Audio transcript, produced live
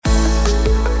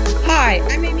Hi,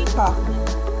 I'm Amy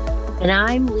Kaufman. And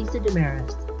I'm Lisa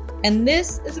Damaris. And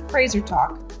this is Appraiser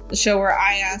Talk, the show where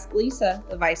I ask Lisa,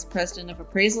 the Vice President of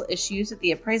Appraisal Issues at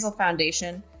the Appraisal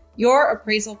Foundation, your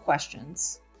appraisal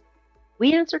questions.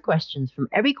 We answer questions from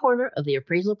every corner of the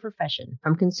appraisal profession,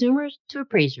 from consumers to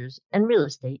appraisers and real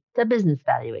estate to business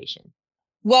valuation.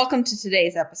 Welcome to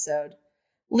today's episode.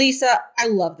 Lisa, I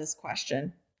love this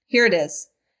question. Here it is.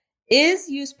 Is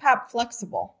USPAP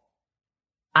flexible?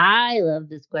 I love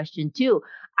this question too.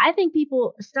 I think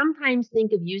people sometimes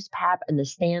think of USPAP and the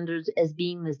standards as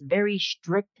being this very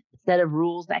strict set of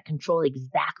rules that control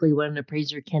exactly what an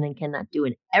appraiser can and cannot do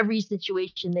in every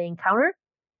situation they encounter.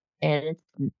 And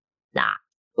it's not.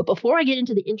 But before I get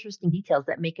into the interesting details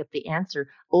that make up the answer,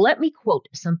 let me quote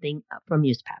something from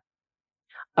USPAP.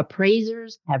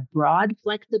 Appraisers have broad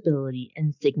flexibility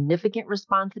and significant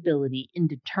responsibility in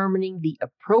determining the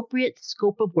appropriate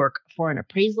scope of work for an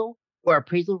appraisal or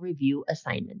appraisal review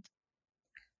assignment.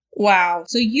 Wow.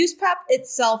 So USPAP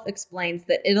itself explains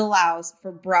that it allows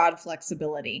for broad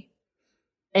flexibility.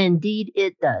 Indeed,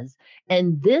 it does.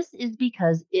 And this is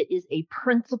because it is a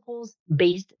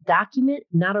principles-based document,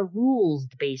 not a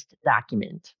rules-based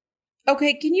document.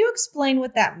 Okay, can you explain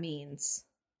what that means?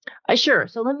 Sure.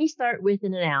 So let me start with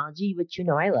an analogy, which you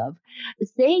know I love.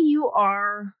 Say you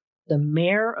are the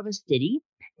mayor of a city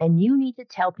and you need to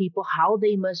tell people how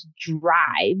they must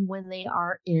drive when they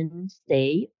are in,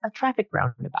 say, a traffic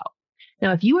roundabout.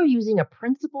 Now, if you are using a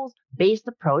principles-based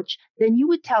approach, then you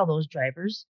would tell those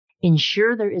drivers,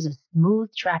 ensure there is a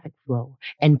smooth traffic flow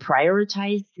and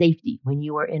prioritize safety when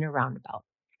you are in a roundabout.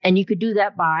 And you could do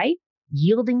that by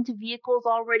yielding to vehicles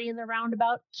already in the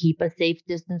roundabout, keep a safe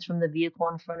distance from the vehicle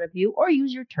in front of you, or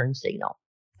use your turn signal.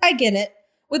 I get it.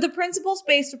 With a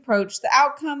principles-based approach, the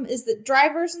outcome is that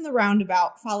drivers in the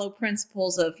roundabout follow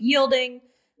principles of yielding,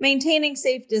 maintaining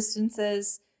safe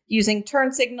distances, using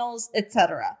turn signals,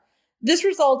 etc. This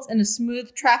results in a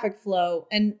smooth traffic flow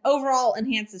and overall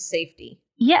enhances safety.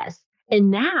 Yes. And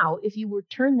now, if you were to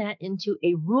turn that into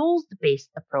a rules-based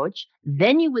approach,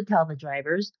 then you would tell the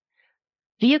drivers,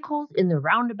 vehicles in the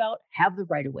roundabout have the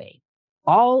right of way.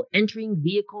 All entering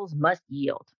vehicles must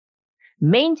yield.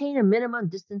 Maintain a minimum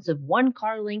distance of 1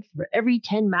 car length for every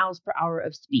 10 miles per hour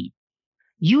of speed.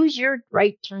 Use your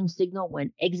right turn signal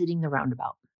when exiting the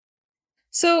roundabout.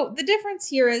 So the difference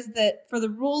here is that for the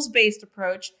rules-based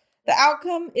approach, the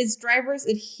outcome is drivers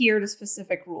adhere to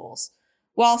specific rules.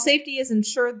 While safety is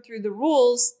ensured through the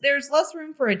rules, there's less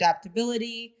room for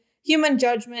adaptability, human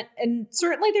judgment, and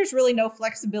certainly there's really no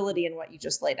flexibility in what you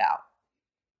just laid out.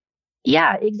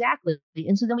 Yeah, exactly.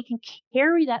 And so then we can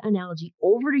carry that analogy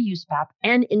over to USPAP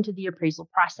and into the appraisal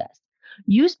process.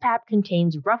 USPAP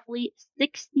contains roughly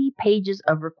 60 pages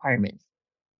of requirements.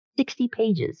 60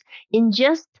 pages. In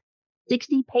just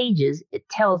 60 pages, it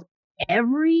tells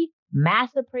every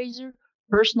mass appraiser,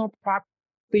 personal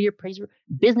property appraiser,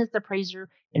 business appraiser,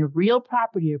 and real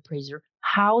property appraiser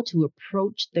how to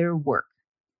approach their work.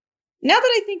 Now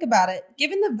that I think about it,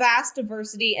 given the vast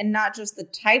diversity and not just the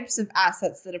types of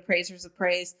assets that appraisers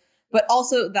appraise, but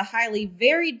also the highly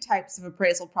varied types of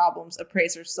appraisal problems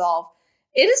appraisers solve,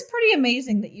 it is pretty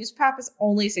amazing that USPAP is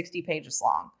only 60 pages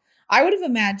long. I would have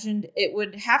imagined it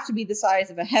would have to be the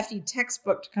size of a hefty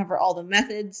textbook to cover all the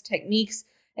methods, techniques,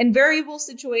 and variable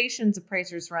situations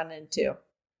appraisers run into.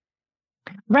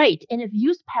 Right. And if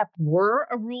USPAP were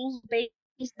a rules-based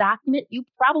document, you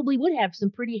probably would have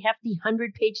some pretty hefty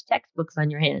 100-page textbooks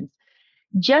on your hands.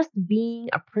 Just being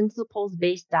a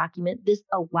principles-based document, this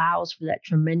allows for that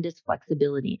tremendous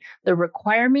flexibility. The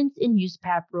requirements in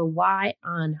USPAP rely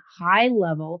on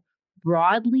high-level,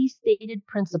 broadly stated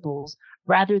principles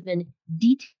rather than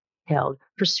detailed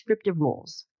prescriptive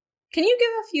rules. Can you give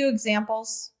a few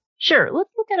examples? Sure. Let's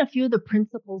look at a few of the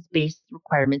principles-based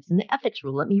requirements in the ethics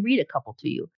rule. Let me read a couple to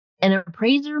you. An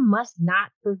appraiser must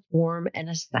not perform an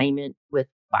assignment with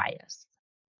bias.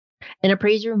 An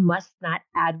appraiser must not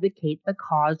advocate the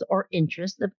cause or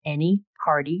interest of any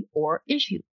party or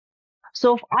issue.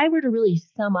 So if I were to really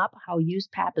sum up how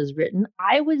USPAP is written,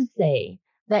 I would say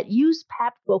that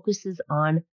USPAP focuses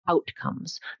on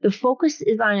outcomes. The focus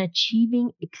is on achieving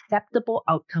acceptable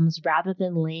outcomes rather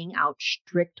than laying out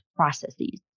strict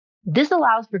processes. This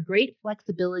allows for great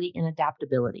flexibility and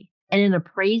adaptability. And in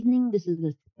appraising, this is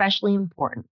especially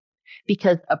important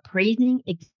because appraising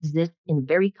exists in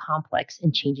very complex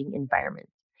and changing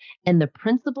environments. And the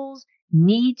principles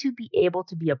need to be able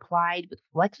to be applied with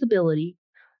flexibility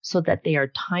so that they are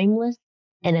timeless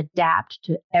and adapt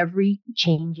to every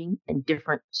changing and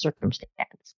different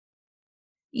circumstance.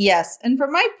 Yes, and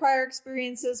from my prior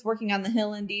experiences working on the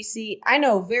Hill in DC, I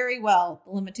know very well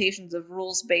the limitations of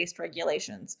rules-based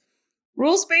regulations.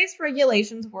 Rules-based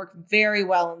regulations work very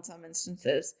well in some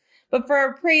instances, but for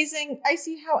appraising, I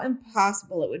see how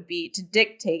impossible it would be to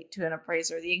dictate to an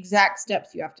appraiser the exact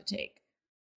steps you have to take.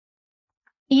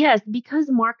 Yes, because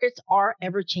markets are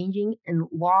ever changing and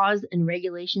laws and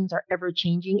regulations are ever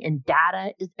changing and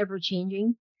data is ever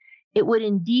changing, it would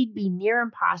indeed be near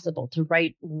impossible to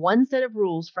write one set of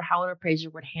rules for how an appraiser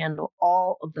would handle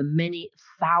all of the many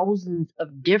thousands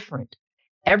of different,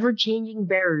 ever changing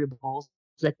variables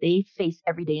that they face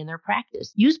every day in their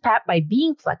practice. USPAP, by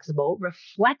being flexible,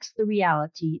 reflects the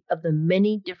reality of the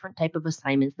many different type of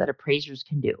assignments that appraisers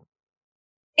can do.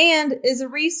 And is a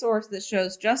resource that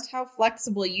shows just how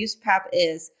flexible USPAP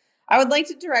is. I would like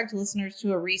to direct listeners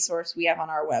to a resource we have on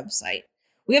our website.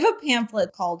 We have a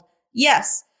pamphlet called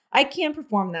Yes, I Can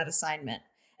Perform That Assignment,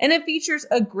 and it features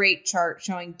a great chart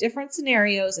showing different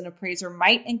scenarios an appraiser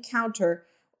might encounter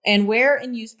and where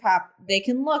in USPAP they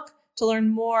can look to learn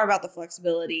more about the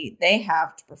flexibility they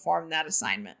have to perform that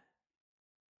assignment.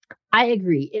 I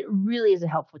agree. It really is a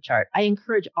helpful chart. I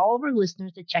encourage all of our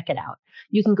listeners to check it out.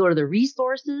 You can go to the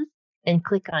resources and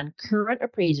click on current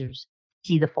appraisers to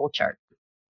see the full chart.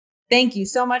 Thank you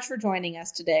so much for joining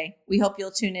us today. We hope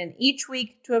you'll tune in each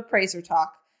week to Appraiser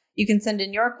Talk. You can send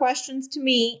in your questions to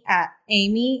me at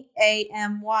Amy,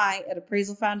 A-M-Y, at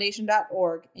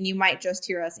appraisalfoundation.org, and you might just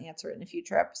hear us answer it in a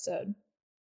future episode.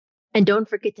 And don't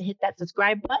forget to hit that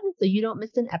subscribe button so you don't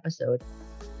miss an episode.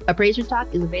 Appraiser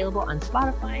Talk is available on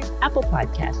Spotify, Apple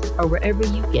Podcasts, or wherever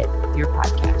you get your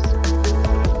podcasts.